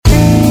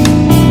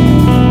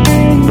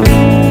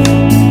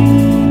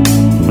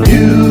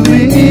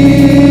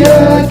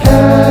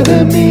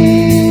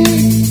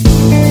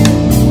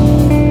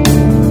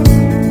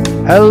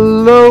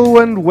Hello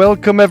and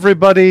welcome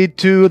everybody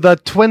to the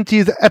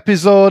 20th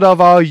episode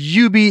of our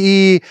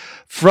UBE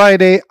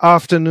Friday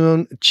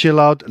afternoon chill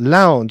out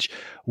lounge.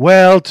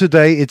 Well,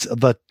 today it's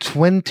the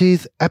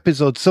 20th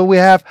episode, so we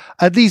have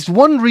at least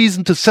one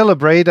reason to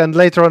celebrate, and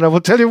later on I will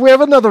tell you we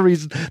have another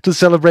reason to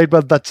celebrate,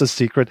 but that's a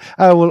secret.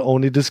 I will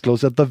only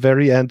disclose at the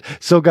very end.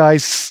 So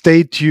guys,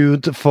 stay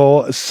tuned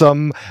for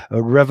some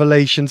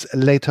revelations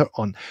later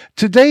on.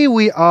 Today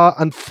we are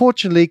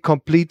unfortunately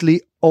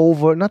completely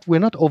we're not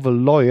over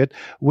lawyered,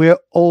 we're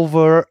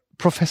over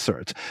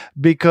professored,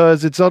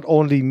 because it's not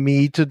only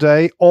me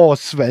today or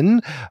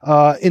Sven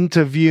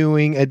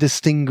interviewing a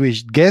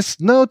distinguished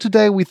guest. No,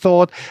 today we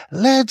thought,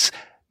 let's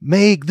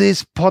make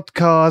this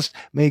podcast,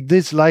 make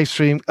this live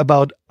stream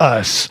about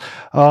us.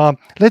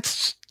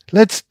 Let's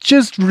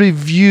just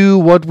review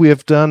what we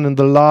have done in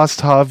the last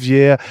half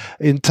year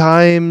in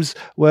times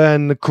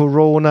when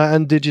Corona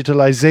and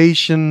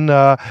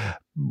digitalization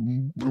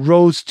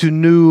rose to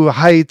new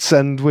heights,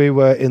 and we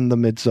were in the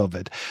midst of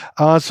it.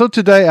 So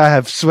today I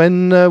have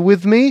Sven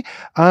with me,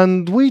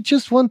 and we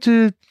just want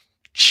to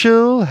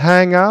chill,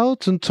 hang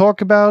out, and talk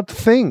about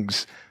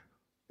things.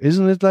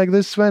 Isn't it like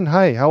this, Sven?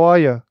 Hi, how are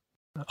you?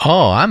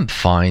 Oh, I'm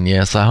fine,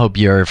 yes. I hope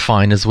you're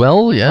fine as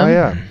well, yeah? I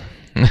am.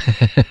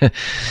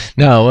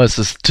 No,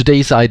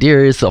 today's idea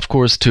is, of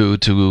course,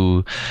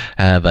 to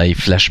have a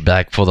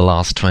flashback for the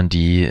last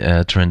 20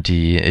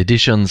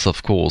 editions,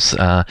 of course.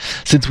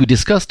 Since we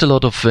discussed a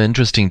lot of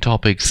interesting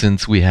topics,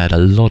 since we had a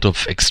lot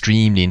of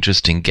extremely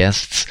interesting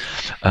guests,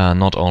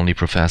 not only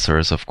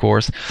professors, of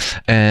course,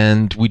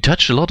 and we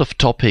touched a lot of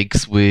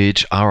topics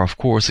which are, of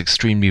course,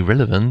 extremely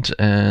relevant.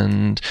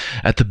 And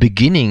at the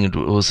beginning, it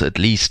was at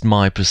least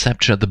my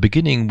perception. At the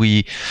beginning,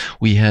 we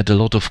had a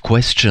lot of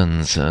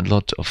questions, a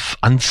lot of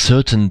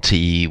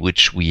uncertainty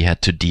which we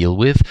had to deal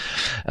with.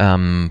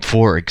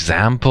 For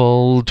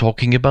example,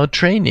 talking about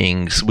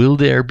trainings. Will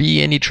there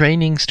be any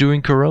trainings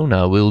during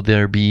Corona? Will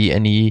there be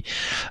any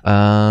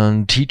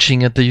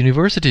teaching at the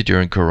university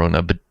during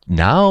Corona? But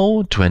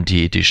now,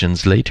 20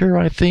 editions later,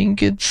 I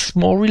think it's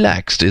more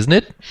relaxed, isn't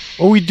it?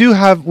 Oh, we do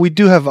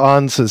have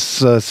answers,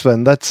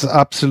 Sven. That's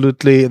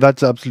absolutely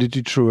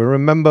true. I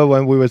remember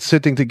when we were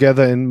sitting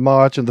together in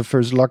March and the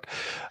first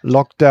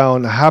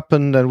lockdown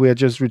happened, and we had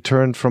just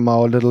returned from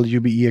our little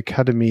UBE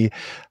Academy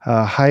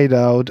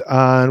hideout,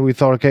 and we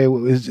thought, okay,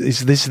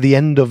 is this the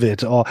end of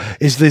it, or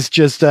is this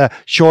just a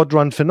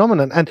short-run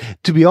phenomenon? And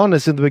to be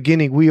honest, in the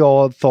beginning, we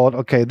all thought,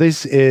 okay,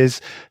 this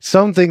is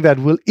something that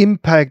will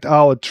impact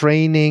our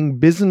training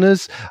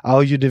business,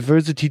 our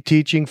university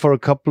teaching for a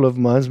couple of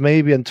months,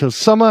 maybe until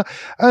summer,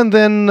 and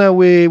then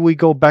we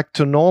go back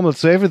to normal.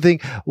 So everything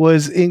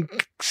was in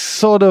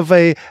sort of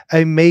a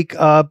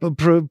make-up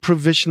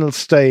provisional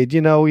state.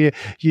 You know, you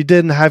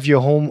didn't have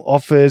your home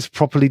office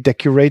properly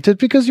decorated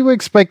because you were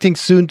expecting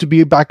soon to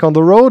be back on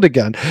the road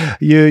again.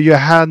 You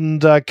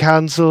hadn't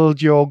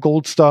cancelled your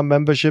Gold Star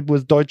membership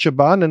with Deutsche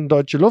Bahn and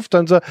Deutsche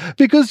Lufthansa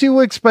because you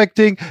were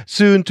expecting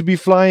soon to be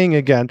flying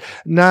again.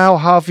 Now,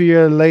 half a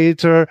year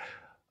later,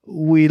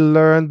 we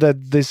learned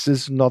that this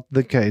is not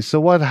the case.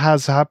 So what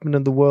has happened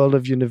in the world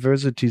of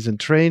universities and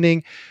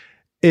training?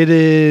 It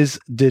is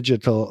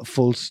digital,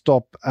 full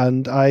stop.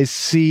 And I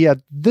see at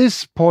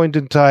this point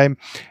in time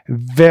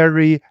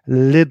very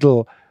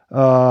little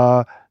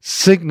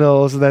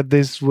signals that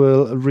this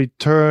will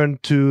return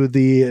to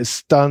the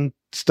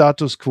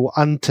status quo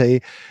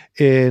ante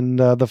in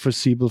the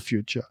foreseeable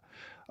future.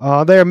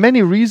 There are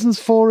many reasons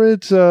for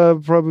it,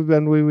 probably,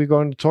 and we're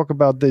going to talk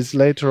about this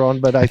later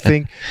on, but I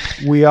think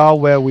we are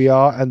where we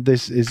are, and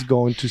this is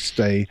going to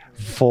stay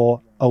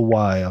for a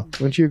while.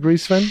 Don't you agree,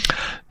 Sven?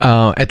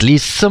 At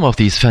least some of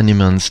these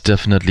phenomena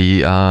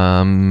definitely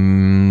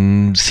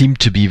seem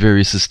to be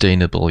very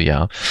sustainable,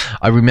 yeah.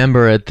 I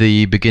remember at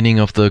the beginning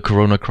of the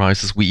Corona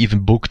crisis, we even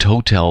booked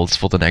hotels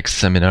for the next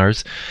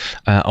seminars.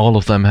 All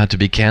of them had to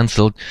be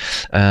cancelled,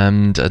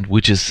 and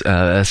which is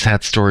a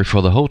sad story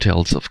for the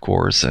hotels, of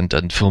course,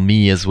 and for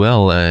me as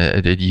well.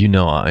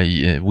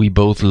 We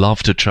both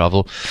love to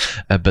travel,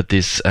 but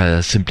this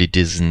simply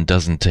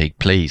doesn't take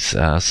place.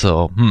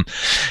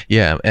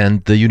 Yeah,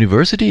 and the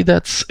university,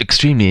 that's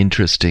extremely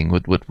interesting.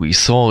 What we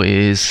saw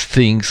is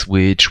things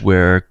which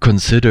were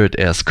considered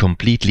as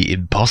completely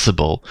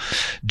impossible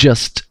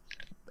just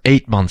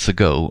 8 months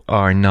ago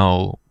are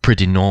now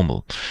pretty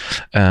normal.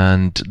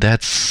 And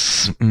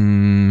that's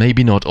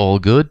maybe not all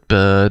good,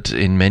 but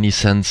in many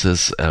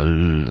senses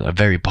a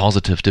very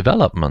positive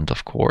development,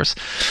 of course,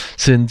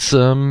 since we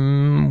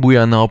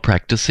are now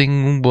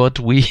practicing what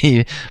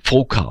we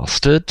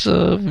forecasted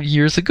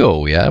years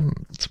ago. Yeah,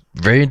 it's a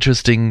very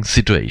interesting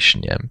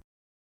situation. Yeah.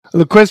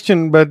 The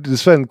question, but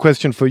Sven,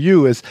 question for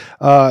you is,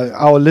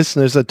 our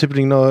listeners are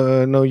typically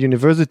no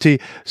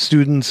university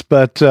students,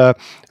 but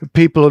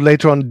people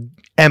later on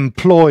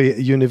employ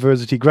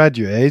university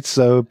graduates,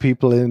 so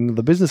people in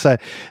the business side.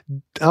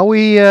 Are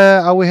we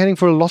heading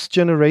for a lost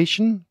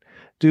generation?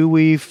 Will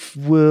we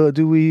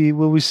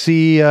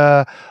see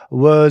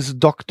worse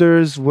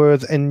doctors,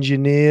 worse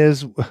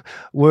engineers,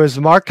 worse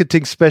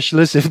marketing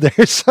specialists, if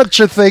there's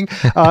such a thing?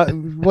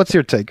 What's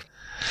your take?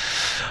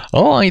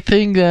 Oh, I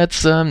think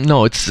that's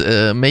no. It's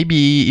maybe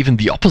even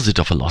the opposite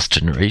of a lost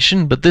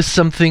generation, but this is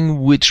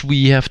something which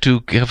we have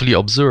to carefully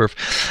observe.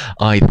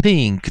 I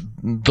think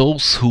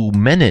those who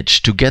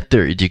manage to get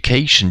their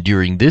education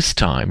during these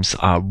times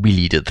are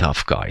really the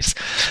tough guys.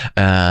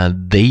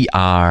 They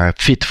are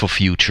fit for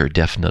future,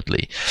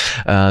 definitely.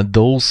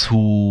 Those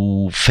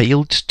who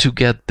failed to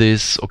get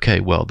this, okay,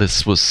 well,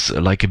 this was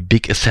like a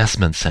big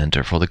assessment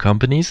center for the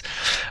companies.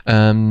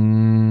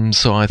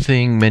 So I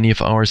think many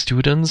of our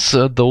students,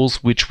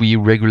 those which we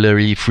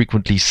regularly,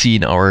 frequently see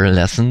in our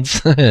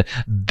lessons,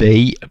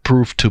 they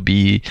prove to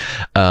be,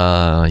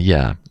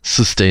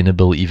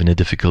 sustainable even in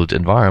difficult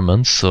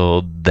environments.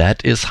 So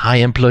that is high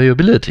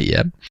employability.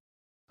 Yeah.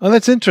 Oh,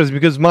 that's interesting,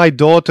 because my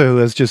daughter, who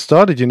has just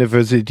started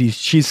university,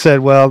 she said,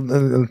 "Well,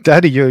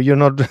 Daddy,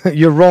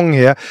 you're wrong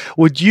here.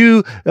 Would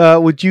you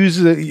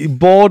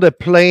board a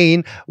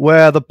plane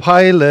where the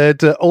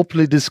pilot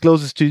openly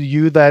discloses to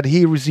you that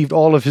he received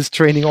all of his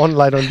training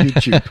online on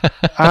YouTube?"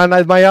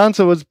 And my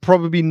answer was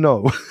probably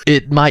no.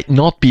 It might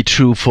not be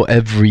true for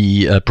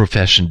every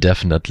profession,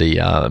 definitely.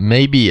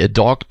 Maybe a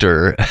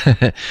doctor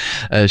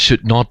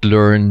should not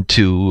learn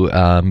to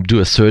do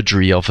a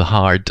surgery of the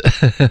heart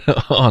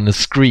on a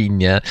screen.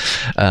 Yeah.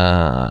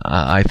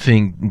 I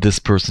think this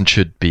person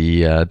should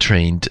be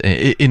trained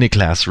in a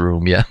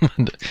classroom, yeah,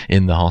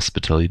 in the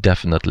hospital,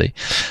 definitely.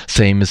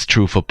 Same is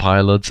true for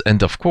pilots,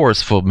 and of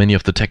course for many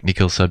of the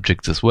technical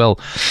subjects as well.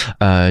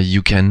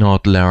 You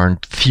cannot learn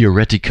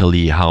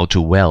theoretically how to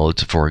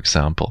weld, for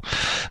example.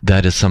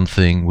 That is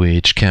something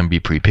which can be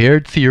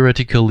prepared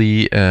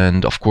theoretically,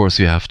 and of course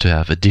you have to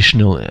have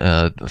additional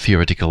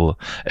theoretical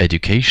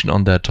education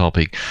on that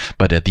topic.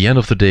 But at the end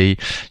of the day,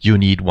 you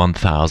need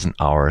 1,000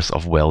 hours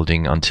of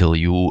welding until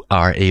you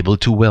are able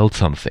to weld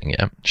something.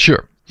 Yeah,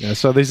 sure. Yeah,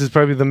 so this is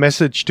probably the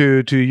message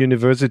to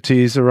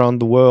universities around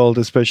the world,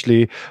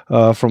 especially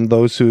from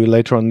those who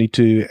later on need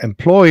to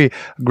employ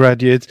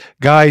graduates.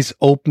 Guys,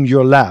 open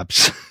your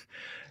labs.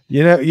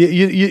 You know,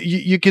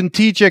 you can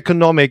teach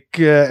economics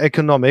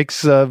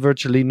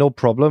virtually no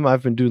problem.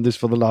 I've been doing this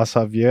for the last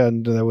half year,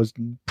 and there was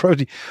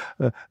probably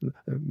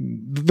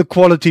the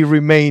quality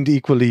remained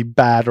equally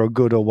bad or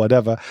good or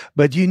whatever.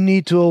 But you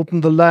need to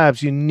open the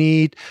labs. You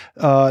need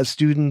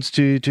students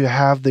to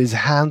have these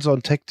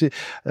hands-on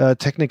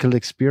technical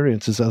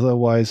experiences.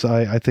 Otherwise,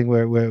 I think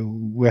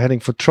we're heading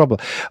for trouble.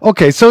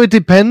 Okay, so it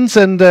depends,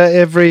 and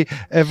every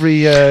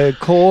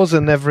course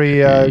and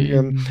every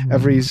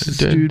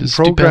student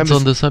program depends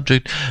on the subject.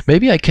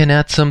 Maybe I can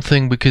add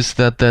something, because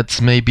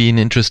that's maybe an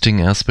interesting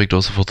aspect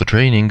also for the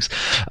trainings.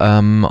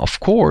 Of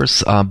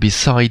course,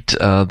 beside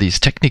these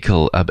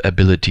technical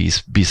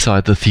abilities,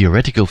 beside the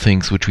theoretical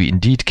things which we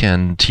indeed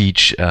can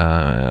teach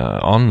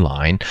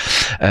online,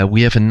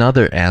 we have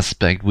another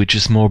aspect which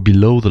is more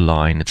below the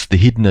line. It's the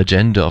hidden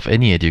agenda of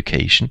any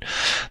education.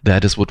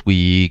 That is what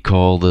we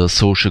call the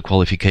social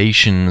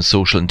qualification,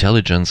 social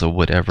intelligence, or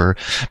whatever,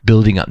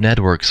 building up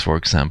networks, for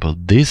example.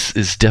 This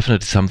is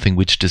definitely something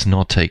which does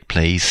not take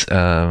place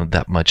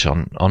that much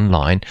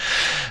online.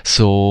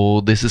 So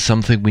this is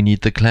something we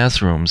need the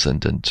classrooms,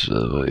 and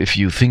if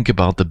you think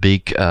about the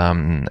big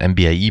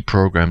MBAE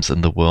programs in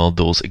the world,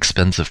 those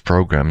expensive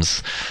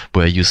programs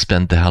where you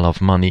spend the hell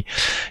of money,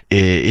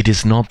 it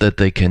is not that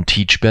they can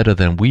teach better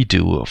than we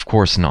do. Of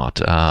course not.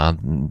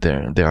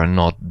 There are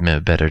not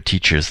better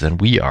teachers than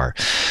we are.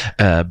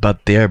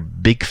 But their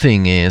big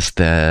thing is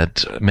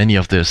that many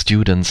of their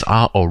students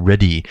are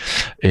already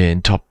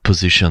in top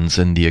positions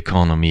in the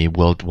economy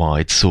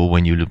worldwide. So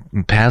when you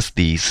pass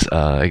these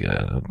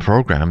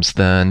programs,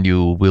 then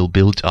you will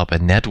build up a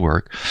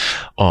network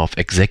of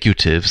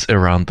executives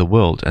around the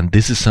world. And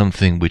this is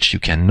something which you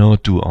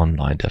cannot do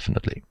online,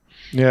 definitely.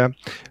 Yeah,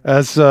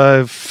 as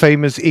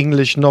famous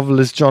English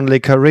novelist John Le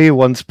Carré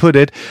once put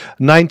it,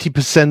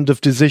 90% of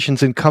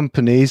decisions in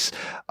companies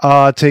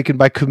are taken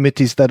by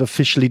committees that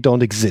officially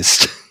don't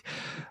exist.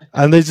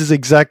 And this is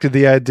exactly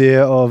the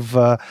idea of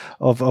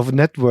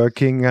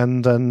networking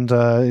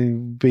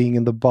and being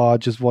in the bar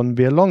just one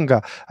beer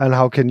longer. And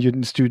how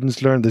can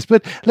students learn this?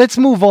 But let's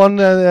move on.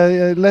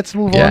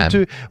 On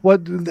to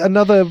what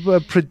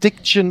another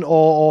prediction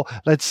or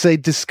let's say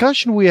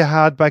discussion we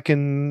had back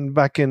in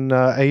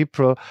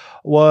April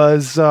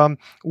was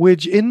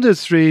which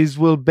industries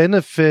will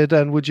benefit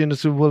and which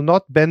industry will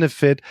not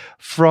benefit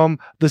from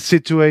the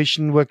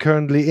situation we're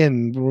currently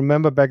in.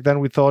 Remember, back then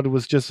we thought it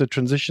was just a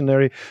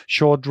transitionary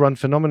short run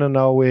phenomenon.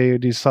 Now we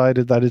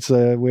decided that it's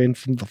we're in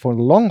for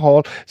the long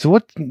haul. So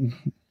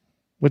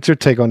what's your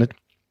take on it?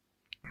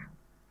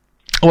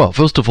 Well,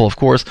 first of all, of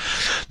course,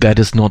 that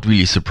is not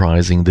really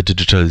surprising. The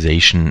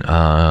digitalization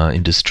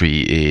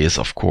industry is,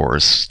 of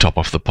course, top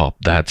of the pop.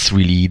 That's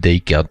really, they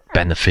get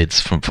benefits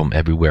from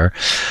everywhere.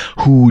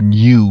 Who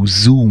knew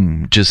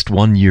Zoom just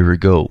 1 year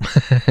ago?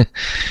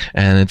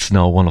 And it's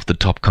now one of the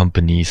top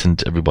companies,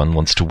 and everyone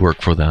wants to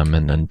work for them.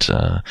 And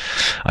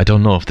I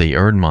don't know if they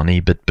earn money,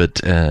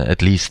 but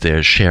at least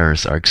their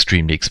shares are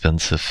extremely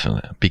expensive,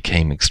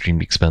 became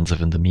extremely expensive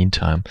in the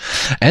meantime.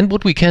 And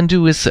what we can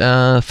do is,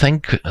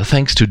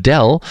 thanks to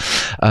Dell, Dell.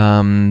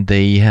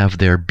 They have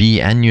their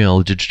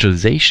biannual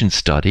digitalization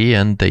study,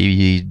 and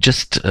they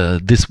just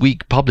this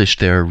week published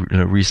their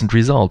recent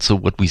results. So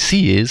what we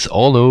see is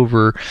all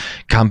over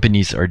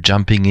companies are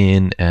jumping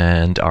in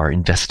and are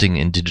investing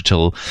in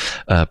digital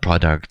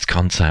products,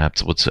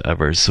 concepts,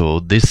 whatsoever. So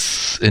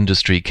this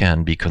industry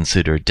can be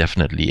considered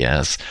definitely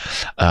as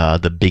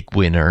the big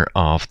winner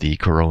of the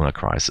Corona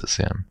crisis.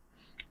 Yeah.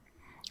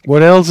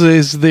 What else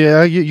is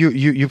there?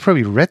 You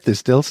probably read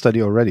this Dell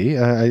study already.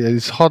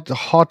 It's hot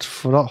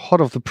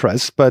off the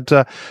press. But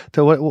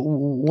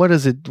what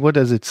does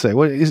it say?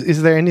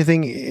 Is there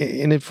anything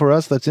in it for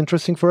us that's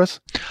interesting for us?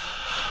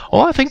 Oh,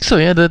 I think so.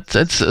 Yeah,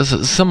 that's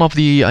some of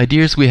the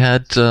ideas we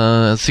had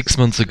 6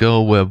 months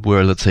ago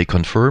were, let's say,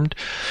 confirmed.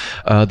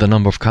 The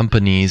number of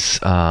companies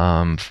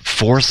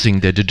forcing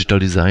their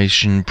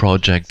digitalization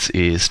projects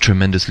is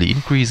tremendously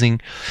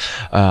increasing.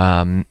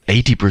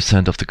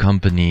 80% of the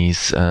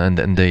companies, and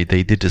they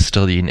did a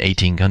study in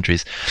 18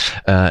 countries.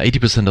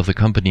 80% of the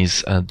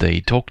companies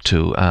they talked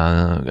to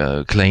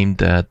claimed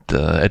that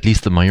at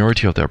least the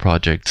majority of their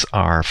projects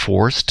are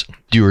forced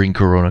during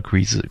Corona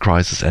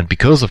crisis and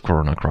because of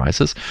Corona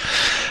crisis.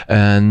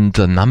 And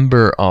the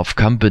number of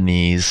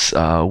companies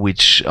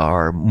which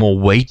are more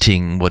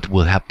waiting what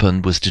will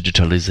happen with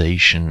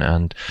digitalization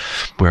and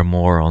we're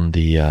more on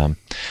the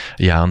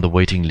on the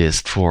waiting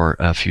list for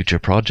future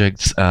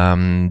projects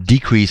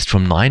decreased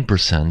from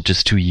 9%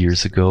 just 2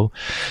 years ago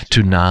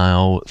to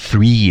now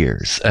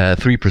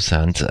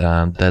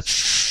 3%.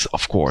 That's,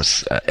 of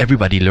course,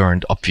 everybody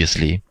learned,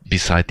 obviously.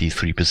 Beside these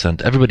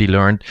 3%, everybody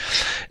learned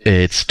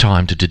it's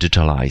time to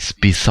digitalize.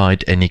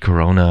 Beside any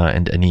corona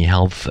and any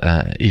health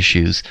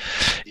issues,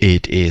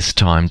 it is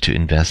time to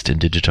invest in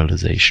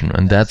digitalization,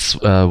 and that's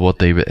what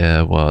the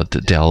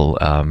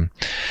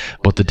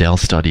Dell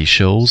study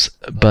shows.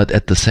 But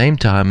at the same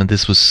time, and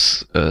this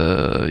was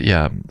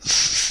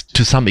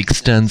to some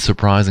extent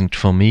surprising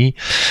for me,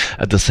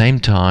 at the same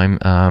time,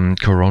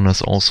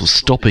 Corona's also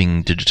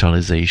stopping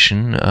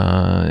digitalization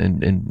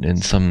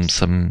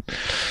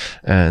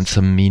in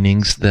some meanings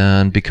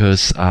then,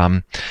 because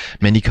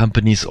many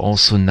companies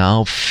also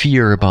now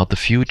fear about the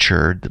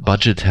future. The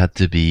budget had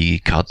to be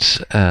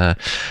cut,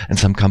 and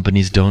some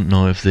companies don't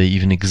know if they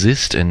even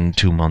exist in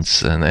 2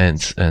 months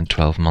and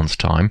 12 months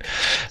time.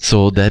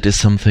 So that is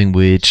something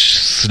which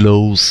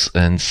slows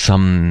in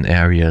some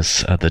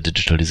areas the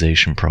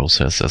digitalization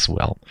process as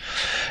well.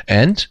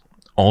 And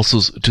also,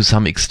 to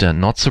some extent,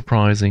 not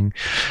surprising,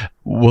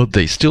 what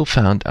they still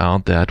found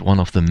out that one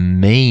of the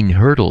main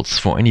hurdles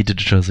for any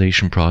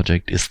digitalization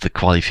project is the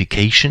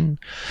qualification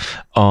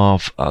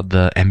of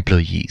the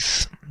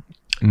employees.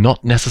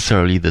 Not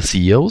necessarily the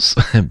CEOs,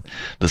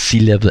 the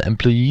C-level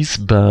employees,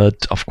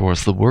 but of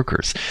course the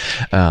workers,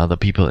 the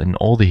people in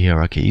all the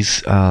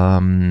hierarchies.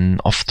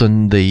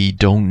 Often they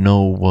don't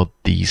know what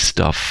these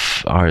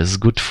stuff is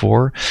good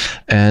for,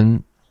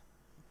 and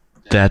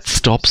that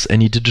stops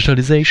any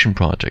digitalization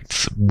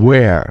projects.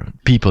 Where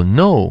people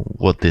know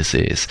what this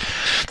is,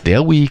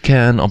 there we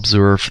can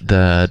observe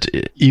that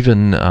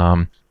even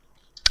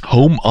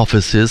home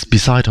offices,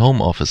 beside home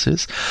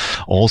offices,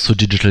 also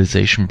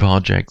digitalization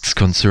projects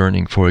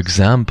concerning, for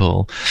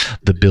example,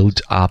 the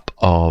build-up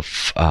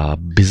of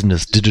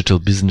digital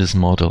business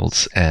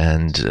models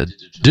and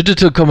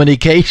digital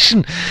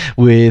communication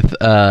with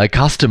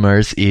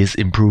customers is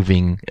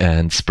improving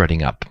and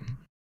spreading up.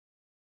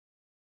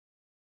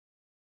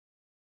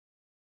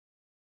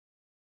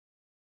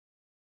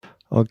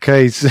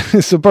 Okay,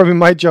 so probably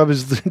my job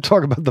is to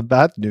talk about the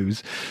bad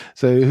news.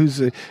 So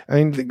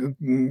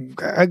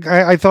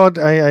I thought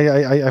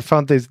I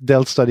found this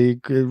Dell study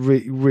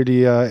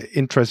really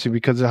interesting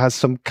because it has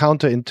some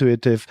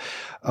counterintuitive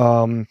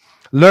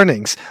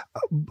learnings.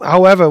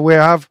 However, we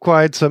have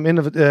quite some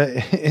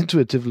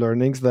intuitive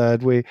learnings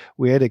that we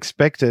had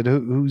expected.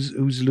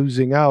 Who's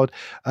losing out?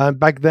 And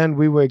back then,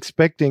 we were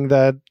expecting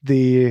that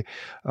the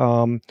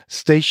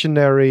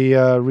stationary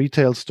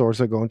retail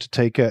stores are going to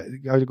take a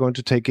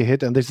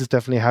hit, and this is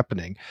definitely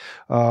happening.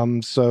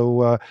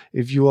 So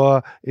if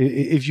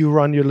you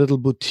run your little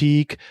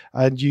boutique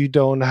and you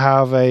don't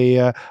have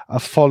a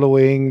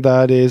following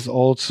that is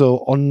also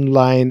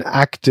online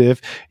active,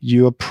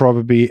 you are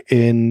probably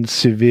in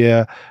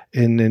severe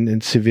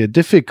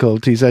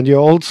difficulties, and you're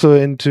also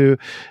into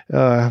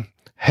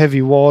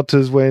heavy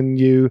waters when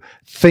you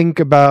think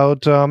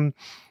about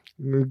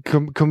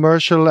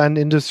commercial and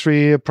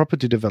industry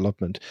property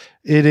development.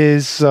 It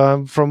is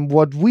from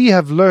what we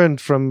have learned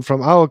from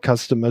our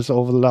customers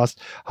over the last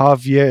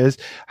half year is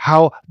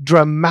how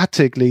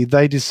dramatically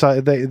they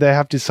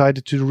have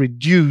decided to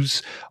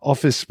reduce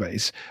office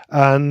space,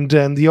 and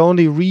the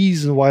only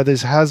reason why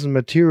this hasn't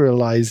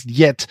materialized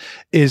yet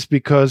is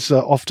because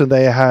often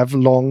they have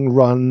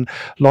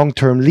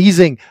long-term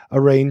leasing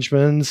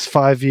arrangements,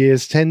 5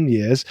 years, 10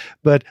 years,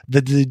 but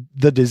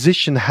the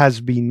decision has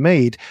been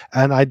made,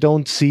 and I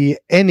don't see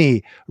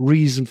any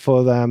reason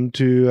for them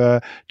to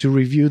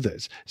review this.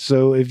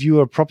 So if you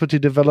are a property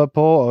developer,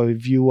 or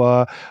if you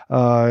are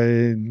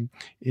in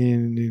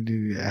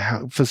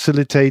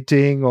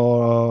facilitating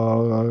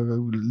or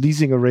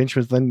leasing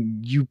arrangements,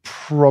 then you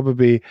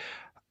probably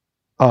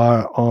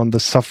are on the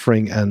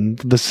suffering end.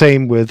 The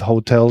same with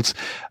hotels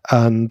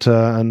and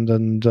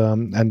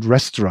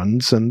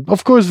restaurants, and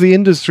of course the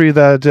industry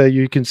that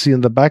you can see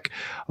in the back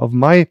of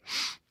my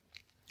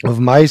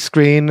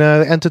screen,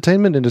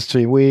 entertainment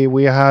industry.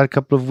 We had a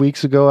couple of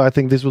weeks ago, I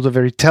think this was a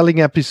very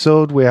telling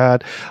episode. We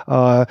had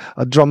a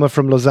drummer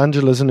from Los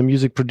Angeles and a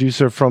music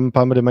producer from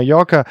Palma de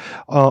Mallorca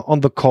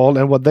on the call,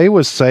 and what they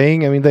were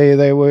saying, I mean,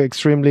 they were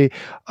extremely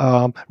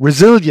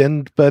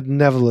resilient, but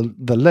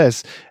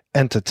nevertheless,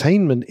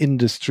 entertainment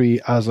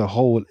industry as a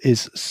whole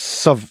is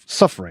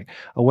suffering.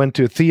 I went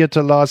to a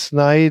theater last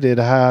night. It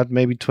had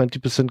maybe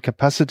 20%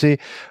 capacity.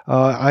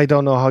 I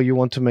don't know how you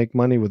want to make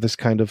money with this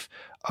kind of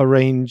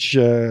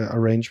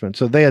arrangement.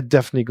 So they are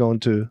definitely going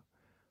to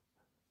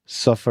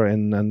suffer,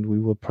 and we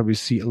will probably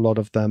see a lot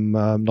of them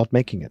not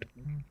making it.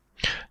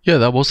 Yeah,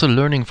 that was a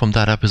learning from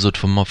that episode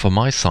from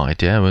my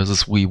side. Yeah,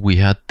 we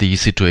had the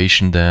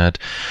situation that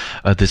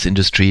this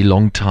industry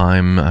long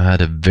time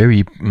had a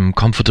very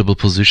comfortable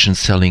position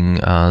selling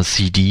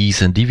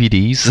CDs and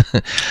DVDs.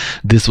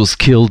 This was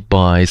killed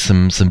by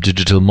some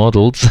digital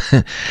models,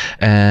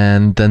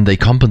 and then they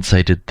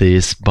compensated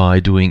this by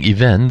doing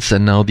events,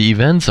 and now the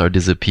events are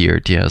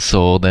disappeared. Yeah,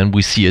 so then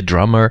we see a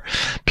drummer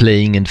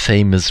playing in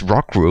famous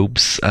rock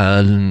groups,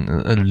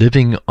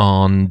 living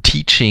on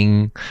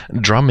teaching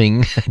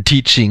drumming.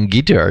 Teaching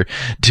guitar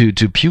to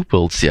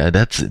pupils. Yeah,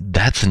 that's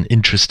an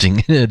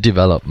interesting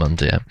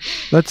development. Yeah,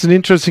 that's an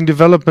interesting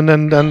development,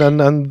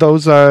 and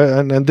those are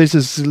and this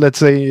is, let's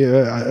say,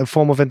 a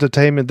form of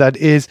entertainment that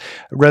is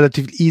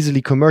relatively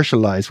easily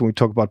commercialized when we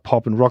talk about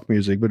pop and rock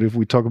music. But if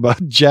we talk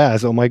about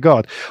jazz, oh my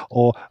god,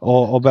 or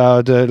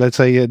about let's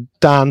say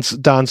dance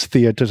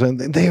theaters,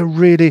 and they're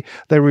really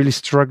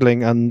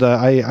struggling. And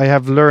I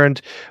have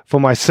learned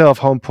for myself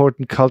how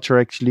important culture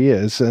actually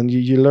is, and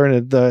you learn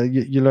it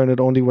you learn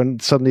it only when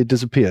suddenly it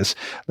disappears.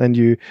 Then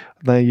you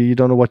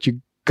don't know what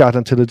you got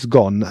until it's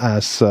gone,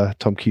 as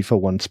Tom Kiefer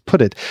once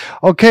put it.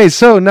 Okay,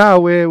 so now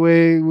we're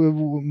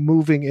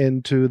moving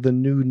into the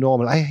new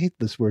normal. I hate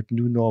this word,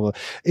 new normal.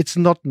 It's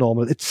not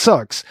normal. It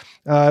sucks.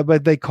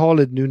 But they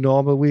call it new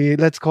normal.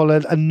 Let's call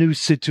it a new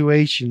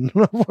situation.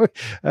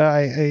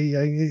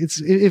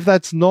 If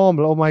that's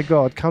normal, oh my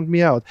God, count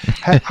me out.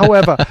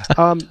 However,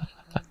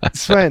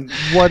 Sven,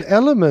 what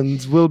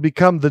elements will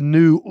become the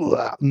new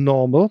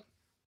normal?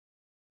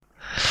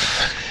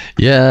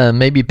 Yeah,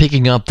 maybe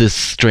picking up this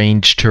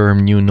strange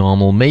term, new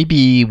normal.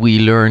 Maybe we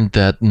learned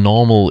that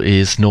normal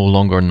is no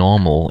longer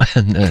normal,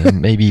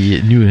 and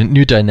maybe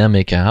new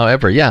dynamic.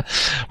 However, yeah,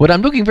 what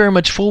I'm looking very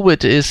much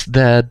forward is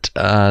that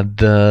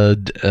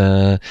that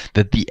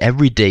the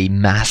everyday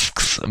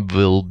masks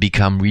will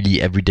become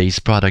really everyday's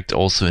product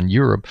also in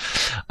Europe.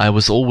 I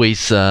was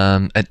always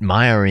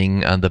admiring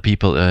the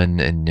people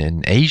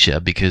in Asia,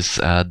 because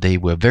they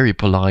were very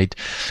polite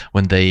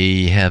when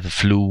they have a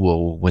flu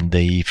or when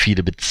they feel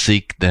a bit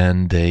sick. Then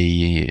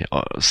they,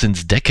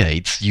 since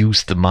decades,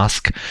 use the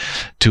mask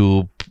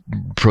to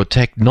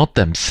protect not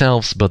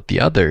themselves but the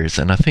others.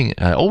 And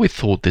I always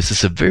thought this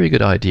is a very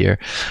good idea,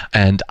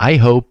 and I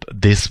hope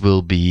this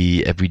will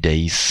be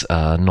everyday's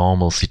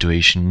normal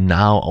situation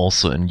now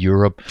also in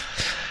Europe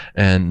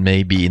and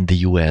maybe in the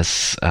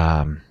US.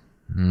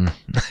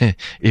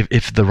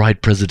 If the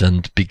right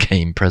president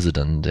becomes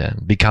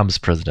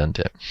president.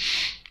 Yeah.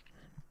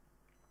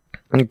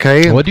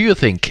 Okay. What do you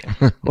think?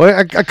 Well,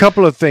 a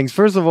couple of things.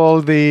 First of all,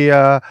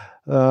 the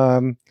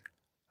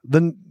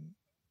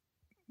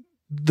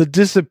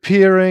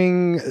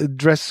disappearing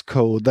dress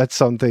code. That's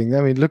something. I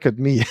mean, look at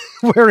me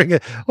wearing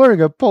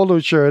a polo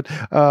shirt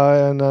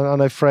on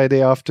a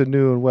Friday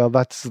afternoon. Well,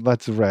 that's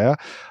rare.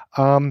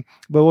 But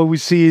what we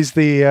see is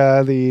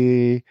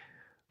the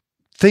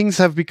things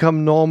have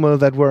become normal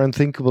that were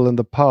unthinkable in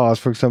the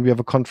past. For example, you have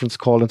a conference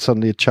call and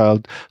suddenly a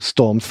child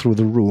storms through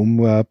the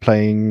room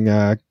playing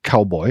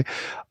cowboy,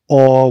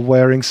 or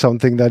wearing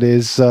something that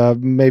is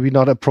maybe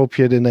not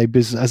appropriate in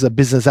as a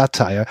business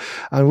attire.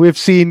 And we've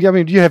seen, I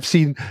mean, you have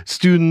seen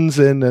students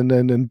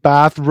in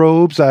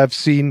bathrobes. I've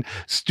seen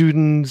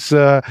students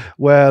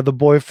where the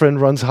boyfriend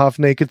runs half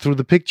naked through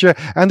the picture,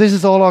 and this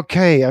is all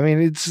okay. I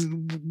mean, it's,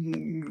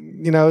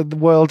 the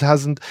world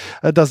doesn't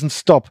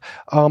stop.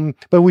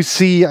 But we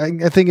see,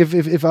 I think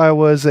if I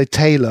was a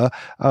tailor,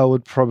 I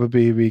would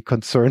probably be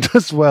concerned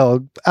as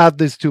well. Add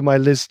this to my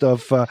list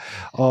of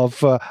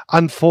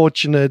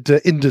unfortunate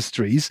industries.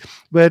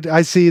 But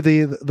I see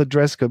the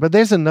dress code. But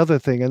there's another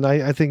thing, and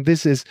I think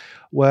this is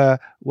where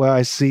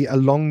I see a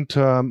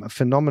long-term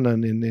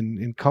phenomenon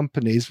in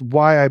companies.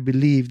 Why I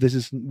believe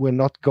we're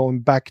not going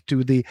back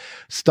to the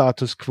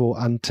status quo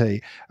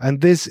ante,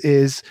 and this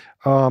is.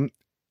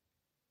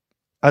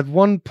 At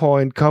one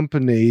point,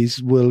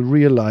 companies will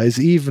realize,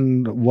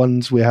 even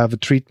once we have a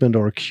treatment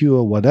or a cure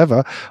or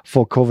whatever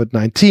for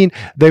COVID-19,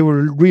 they will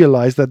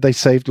realize that they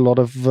saved a lot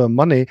of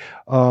money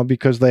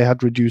because they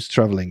had reduced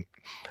traveling.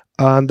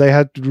 and they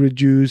had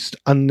reduced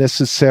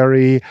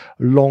unnecessary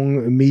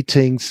long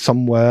meetings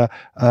somewhere,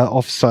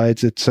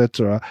 offsites,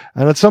 etc.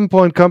 And at some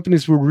point,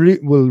 companies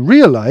will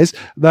realize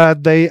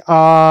that they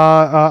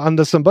are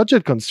under some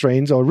budget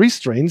constraints or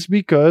restraints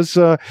because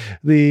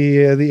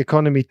the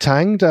economy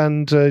tanked,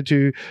 and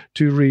to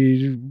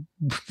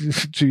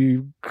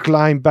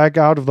climb back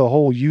out of the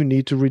hole, you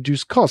need to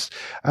reduce costs.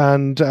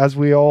 And as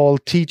we all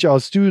teach our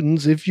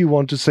students, if you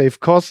want to save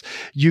costs,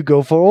 you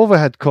go for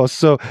overhead costs.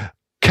 So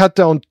cut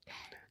down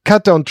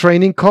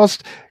training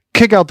costs,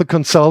 kick out the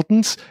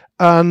consultants,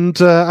 and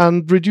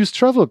reduce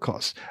travel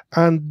costs.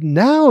 And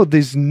now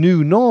this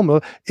new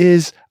normal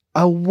is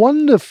a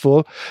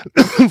wonderful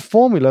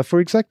formula for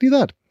exactly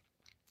that.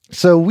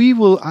 So we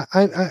will,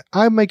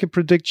 I make a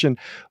prediction,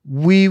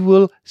 we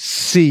will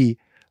see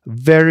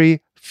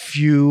very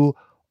few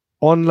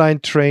online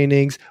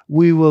trainings.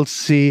 We will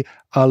see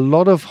a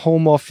lot of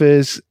home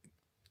office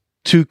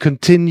to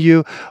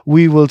continue.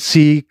 We will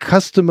see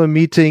customer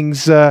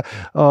meetings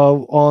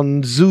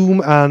on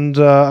Zoom and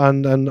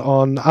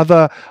on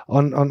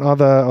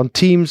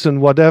Teams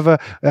and whatever,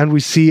 and we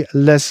see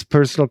less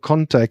personal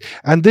contact.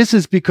 And this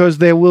is because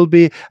there will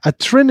be a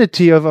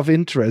trinity of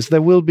interest.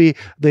 There will be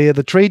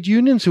the trade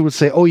unions who will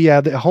say, "Oh yeah,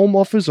 the home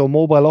office or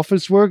mobile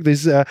office work,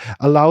 this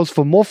allows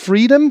for more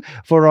freedom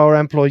for our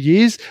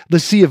employees." The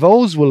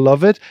CFOs will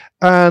love it,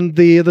 and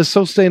the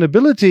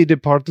sustainability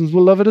departments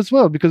will love it as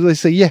well, because they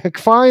say, "Yeah,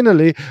 finally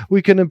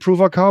we can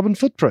improve our carbon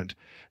footprint."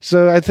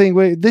 So I think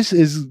this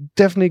is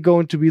definitely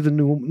going to be the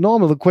new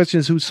normal. The question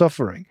is, who's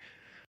suffering?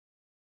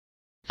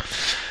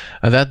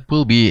 That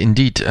will be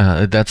indeed.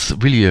 That's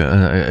really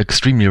an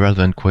extremely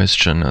relevant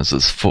question.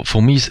 For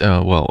me,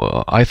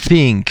 I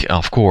think,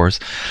 of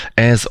course,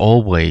 as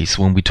always,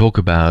 when we talk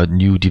about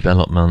new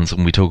developments,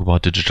 when we talk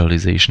about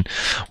digitalization,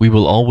 we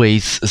will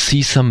always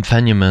see some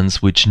phenomena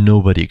which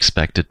nobody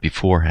expected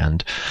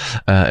beforehand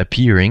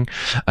appearing.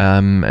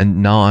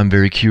 And now I'm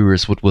very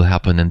curious what will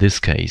happen in this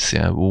case.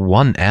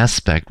 One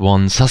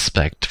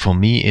suspect for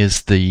me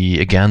is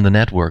the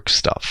network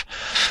stuff.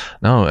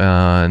 Now,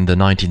 in the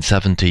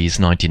 1970s,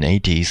 1980s,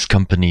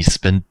 companies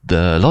spent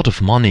a lot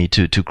of money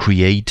to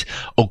create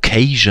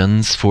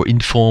occasions for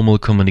informal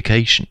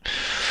communication.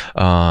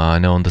 I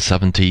know in the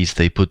 70s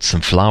they put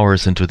some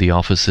flowers into the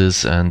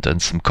offices and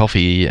some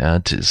coffee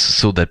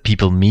so that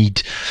people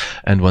meet.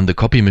 And when the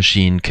copy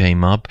machine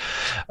came up,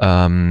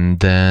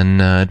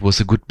 then it was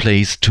a good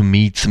place to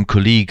meet some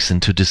colleagues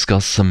and to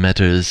discuss some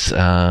matters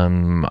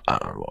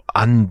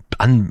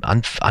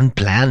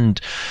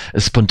unplanned,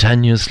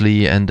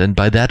 spontaneously, and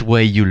by that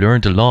way you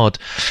learned a lot,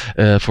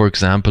 for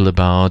example,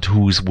 about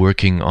who's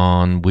working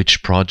on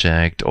which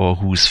project, or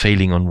who's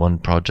failing on one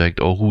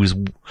project, or who's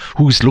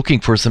looking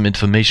for some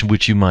information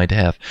which you might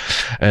have.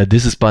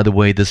 This is, by the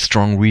way, the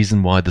strong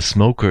reason why the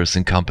smokers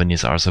in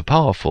companies are so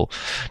powerful,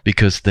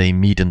 because they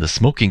meet in the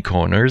smoking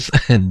corners,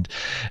 and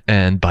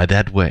by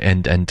that way,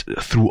 and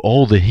through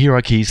all the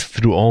hierarchies,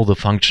 through all the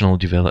functional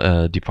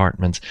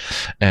departments,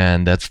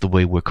 and that's the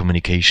way where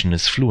communication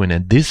is fluent.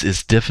 And this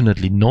is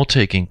definitely not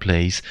taking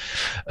place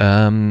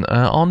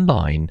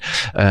online.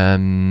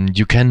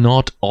 You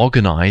cannot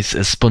organize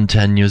a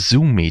spontaneous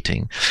Zoom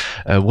meeting.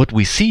 What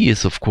we see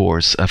is, of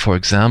course, for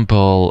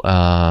example,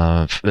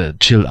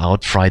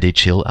 Friday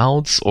chill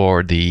outs,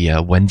 or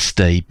the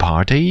Wednesday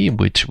party,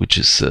 which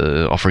is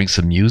offering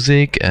some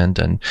music,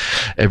 and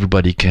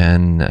everybody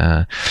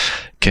can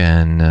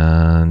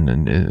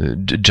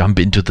jump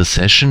into the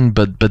session,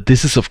 but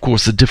this is, of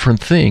course, a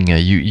different thing.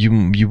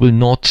 You will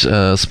not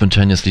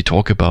spontaneously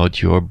talk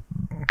about your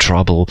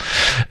trouble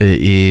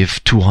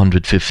if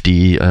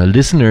 250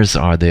 listeners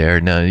are there.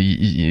 Now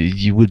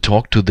you will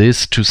talk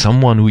to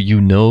someone who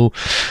you know,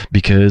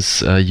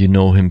 because you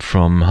know him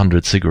from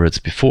 100 cigarettes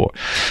before,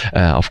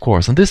 of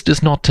course. And this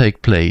does not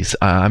take place.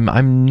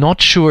 I'm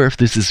not sure if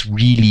this is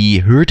really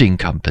hurting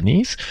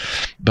companies,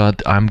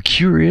 but I'm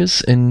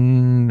curious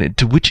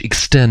to which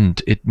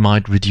extent it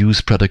might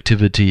reduce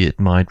productivity, it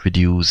might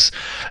reduce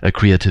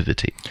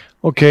creativity.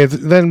 Okay,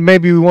 then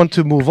maybe we want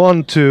to move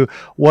on to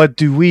what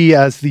do we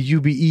as the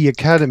UBE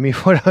Academy,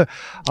 what are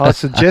our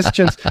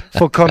suggestions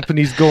for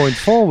companies going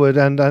forward?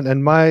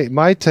 And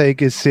my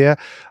take is here,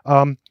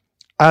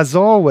 as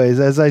always,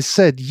 as I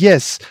said,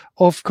 yes,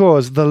 of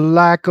course, the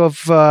lack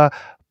of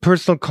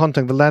personal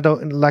contact, the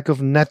lack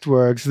of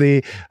networks,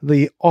 the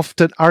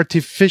often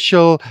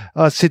artificial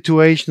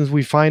situations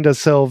we find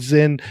ourselves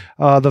in,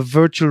 the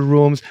virtual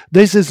rooms.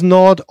 This is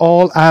not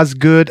all as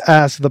good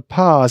as the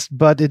past,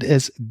 but it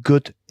is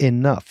good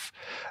enough.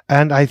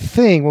 And I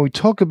think when we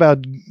talk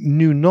about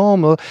new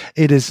normal,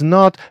 it is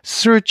not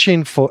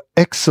searching for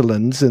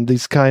excellence in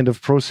this kind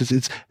of process.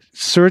 It's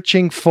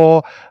searching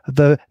for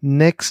the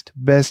next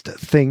best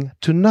thing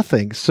to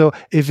nothing. So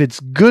if it's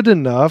good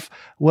enough,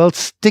 well,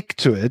 stick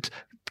to it,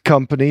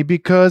 company,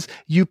 because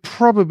you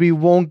probably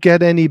won't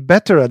get any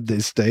better at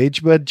this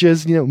stage, but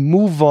just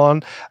move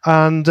on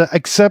and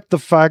accept the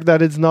fact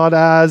that it's not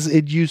as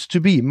it used to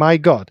be. My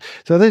God.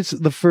 So that's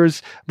the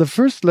first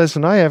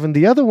lesson I have. And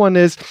the other one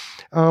is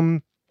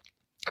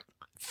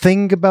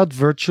think about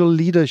virtual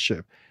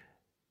leadership.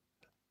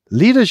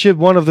 Leadership,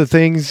 one of the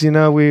things,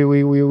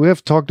 we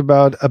have talked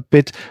about a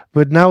bit,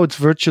 but now it's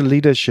virtual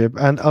leadership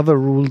and other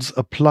rules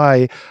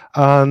apply.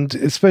 And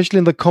especially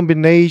in the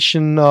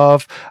combination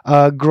of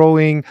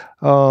growing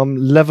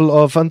level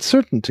of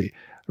uncertainty.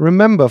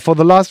 Remember, for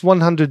the last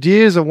 100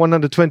 years or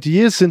 120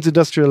 years since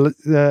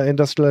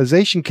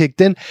industrialization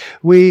kicked in,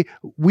 we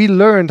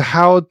learned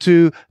how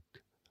to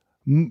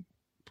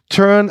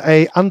turn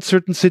a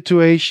uncertain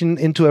situation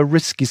into a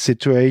risky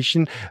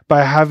situation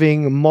by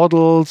having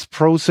models,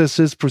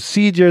 processes,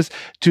 procedures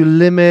to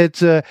limit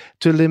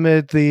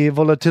the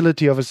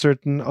volatility of a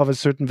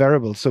certain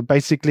variable. So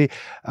basically,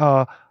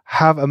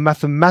 have a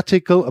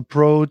mathematical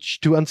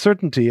approach to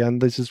uncertainty,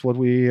 and this is what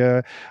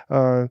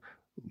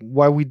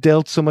why we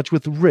dealt so much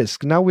with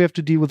risk. Now we have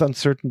to deal with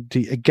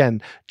uncertainty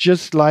again,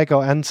 just like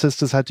our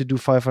ancestors had to do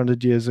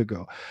 500 years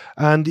ago.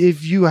 And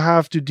if you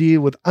have to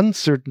deal with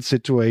uncertain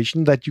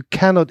situation that you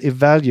cannot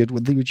evaluate,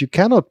 with which you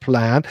cannot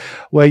plan,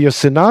 where your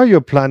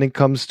scenario planning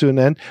comes to an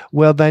end,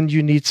 well, then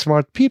you need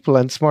smart people,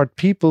 and smart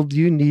people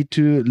you need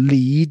to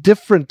lead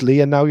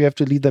differently. And now you have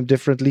to lead them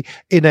differently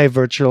in a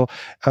virtual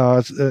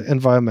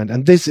environment.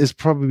 And this is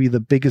probably the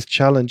biggest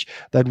challenge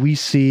that we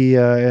see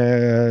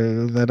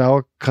that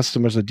our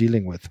customers are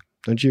dealing with.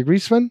 Don't you agree,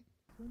 Sven?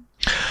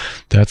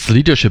 That's the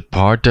leadership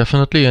part,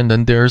 definitely, and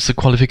then there's a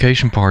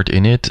qualification part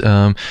in it.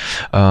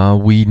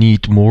 We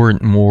need more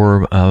and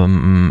more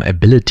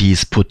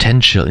abilities,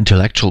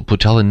 intellectual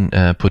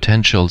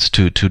potentials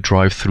to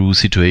drive through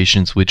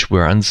situations which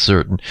were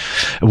uncertain,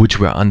 which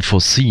were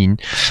unforeseen.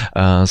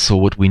 So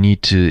what we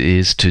need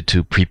is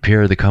to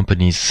prepare the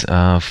companies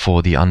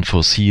for the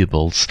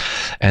unforeseeables,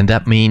 and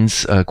that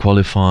means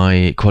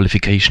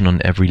qualification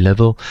on every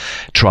level.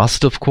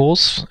 Trust, of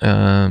course.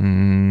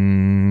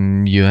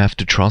 You have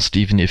to trust,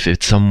 even if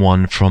it's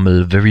someone from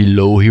a very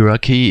low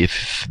hierarchy.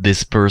 If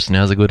this person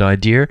has a good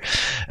idea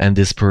and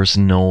this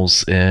person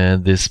knows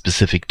this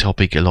specific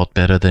topic a lot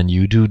better than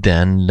you do,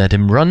 then let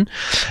him run.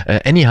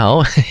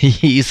 Anyhow,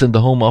 he's in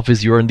the home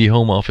office, you're in the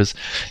home office,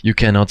 you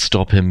cannot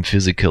stop him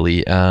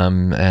physically.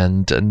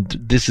 And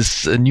this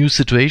is a new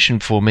situation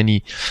for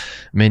many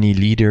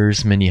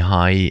leaders, many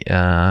high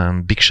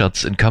big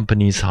shots in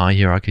companies, high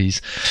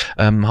hierarchies.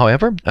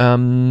 However,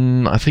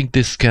 I think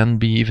this can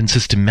be even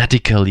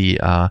systematically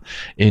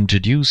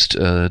introduced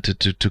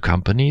to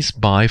companies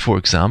by, for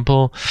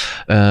example,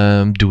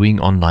 doing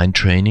online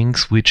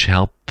trainings which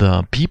help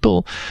the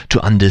people to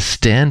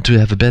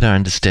have a better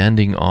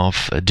understanding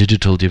of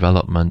digital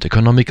development,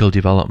 economical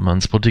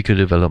developments, political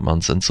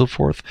developments, and so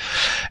forth,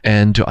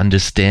 and to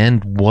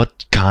understand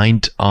what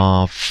kind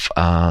of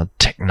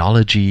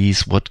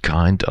technologies, what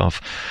kind of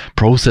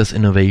process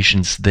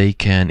innovations they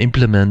can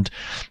implement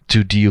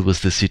to deal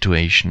with the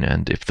situation.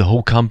 And if the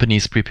whole company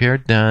is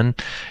prepared, then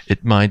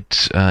it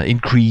might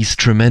increase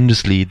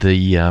tremendously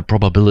the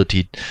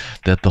probability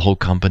that the whole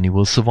company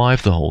will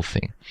survive the whole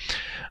thing.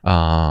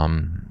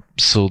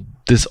 So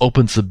this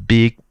opens a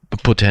big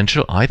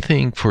potential, I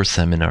think, for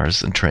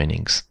seminars and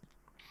trainings.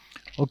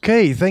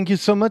 Okay, thank you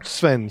so much,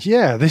 Sven.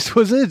 Yeah, this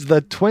was it,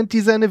 the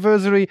 20th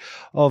anniversary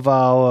of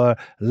our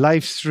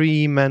live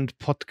stream and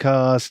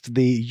podcast,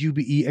 the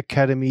UBE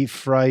Academy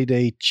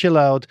Friday Chill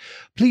Out.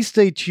 Please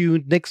stay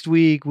tuned. Next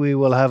week, we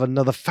will have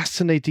another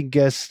fascinating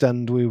guest,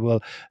 and we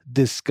will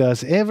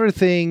discuss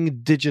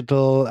everything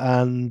digital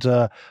and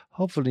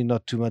hopefully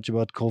not too much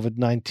about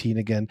COVID-19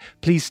 again.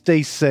 Please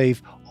stay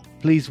safe.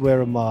 Please wear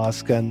a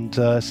mask and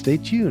stay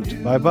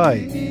tuned.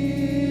 Bye-bye.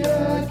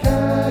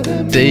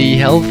 Stay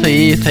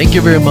healthy. Thank you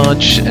very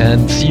much,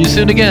 and see you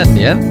soon again.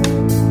 Yeah.